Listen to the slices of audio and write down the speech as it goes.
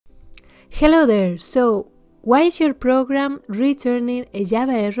Hello there! So, why is your program returning a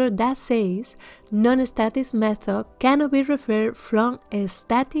Java error that says non-static method cannot be referred from a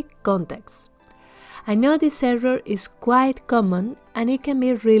static context? I know this error is quite common and it can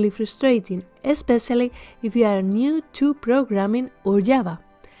be really frustrating, especially if you are new to programming or Java.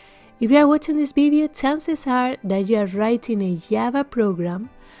 If you are watching this video, chances are that you are writing a Java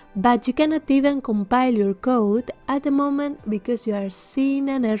program, but you cannot even compile your code at the moment because you are seeing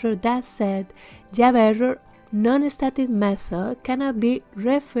an error that said Java error non-static method cannot be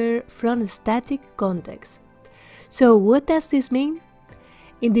referred from a static context. So what does this mean?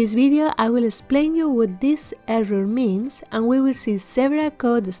 In this video, I will explain you what this error means, and we will see several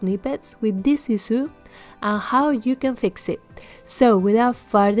code snippets with this issue and how you can fix it. So without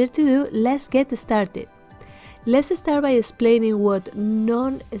further ado, let's get started. Let's start by explaining what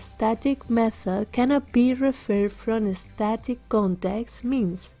non-static method cannot be referred from a static context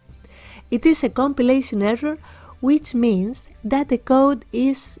means. It is a compilation error, which means that the code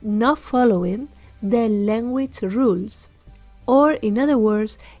is not following the language rules, or in other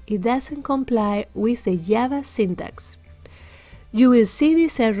words, it doesn't comply with the Java syntax. You will see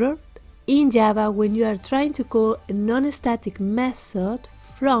this error in Java when you are trying to call a non-static method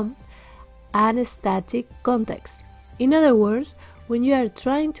from a static context. In other words, when you are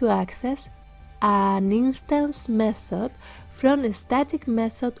trying to access an instance method from a static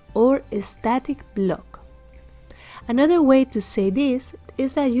method or a static block. Another way to say this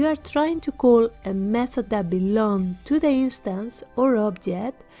is that you are trying to call a method that belongs to the instance or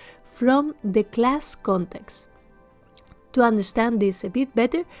object from the class context. To understand this a bit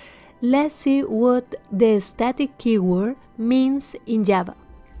better, let's see what the static keyword means in Java.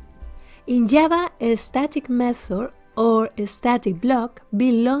 In Java, a static method or a static block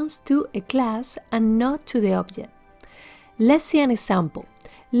belongs to a class and not to the object. Let's see an example.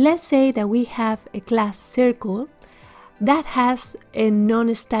 Let's say that we have a class circle that has a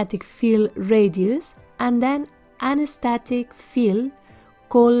non-static field radius and then an static field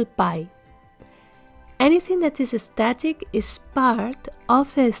called pi. Anything that is static is part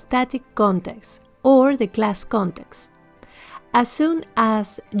of the static context or the class context. As soon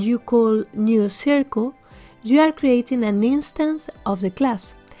as you call new circle, you are creating an instance of the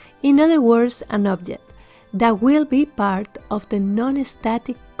class, in other words, an object, that will be part of the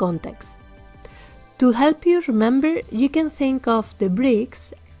non-static context. To help you remember, you can think of the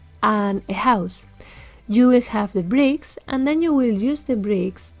bricks and a house. You will have the bricks and then you will use the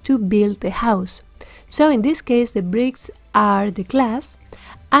bricks to build the house. So in this case, the bricks are the class,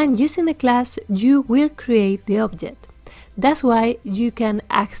 and using the class, you will create the object. That's why you can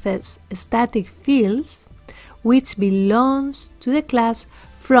access static fields which belongs to the class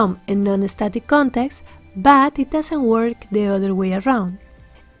from a non-static context, but it doesn't work the other way around.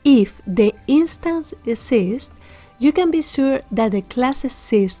 If the instance exists, you can be sure that the class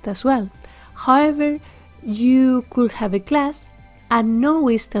exists as well. However, you could have a class and no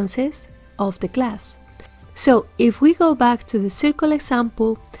instances of the class. So if we go back to the circle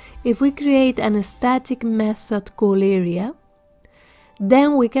example, if we create a static method called area,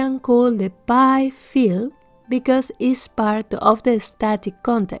 then we can call the pi field because it's part of the static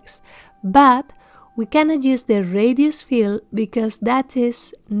context, but we cannot use the radius field because that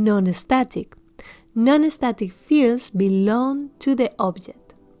is non-static. Non-static fields belong to the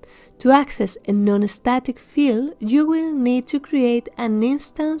object. To access a non-static field, you will need to create an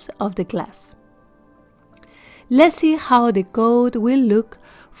instance of the class. Let's see how the code will look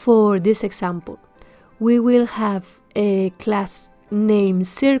for this example. We will have a class named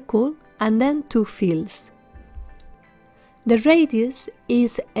circle and then two fields. The radius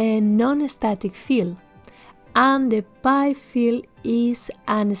is a non-static field and the pi field is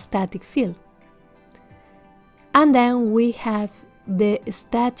an static field. And then we have the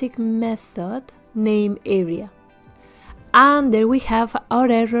static method named area. And there we have our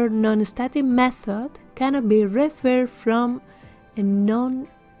error: non-static method cannot be referred from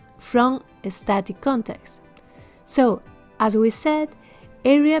a static context. So, as we said,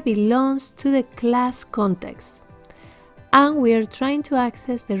 area belongs to the class context, and we are trying to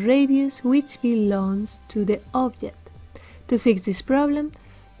access the radius which belongs to the object. To fix this problem,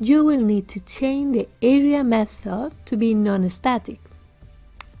 you will need to change the area method to be non-static,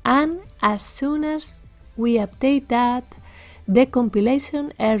 and as soon as we update that, the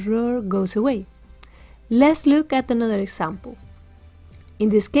compilation error goes away. Let's look at another example. In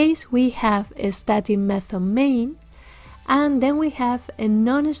this case, we have a static method main, and then we have a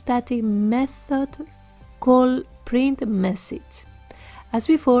non-static method called print message. As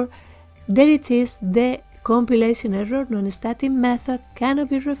before, there it is the compilation error non-static method cannot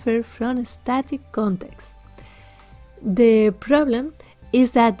be referred from a static context. The problem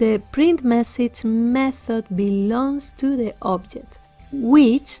is that the print message method belongs to the object,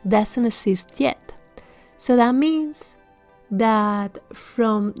 which doesn't exist yet. So that means that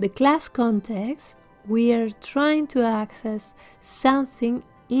from the class context, we are trying to access something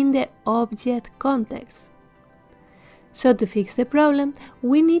in the object context. So to fix the problem,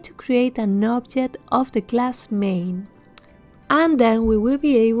 we need to create an object of the class main, and then we will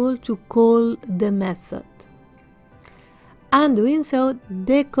be able to call the method. And doing so,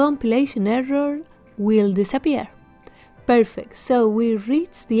 the compilation error will disappear. Perfect, so we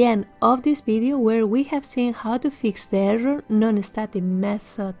reached the end of this video where we have seen how to fix the error non-static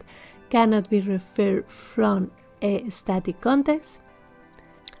method cannot be referred from a static context.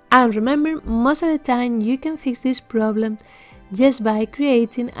 And remember, most of the time you can fix this problem just by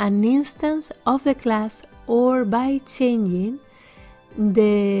creating an instance of the class or by changing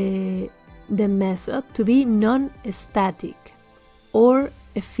the method to be non-static or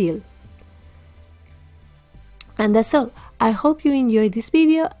a field. And that's all. I hope you enjoyed this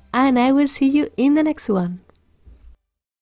video and I will see you in the next one.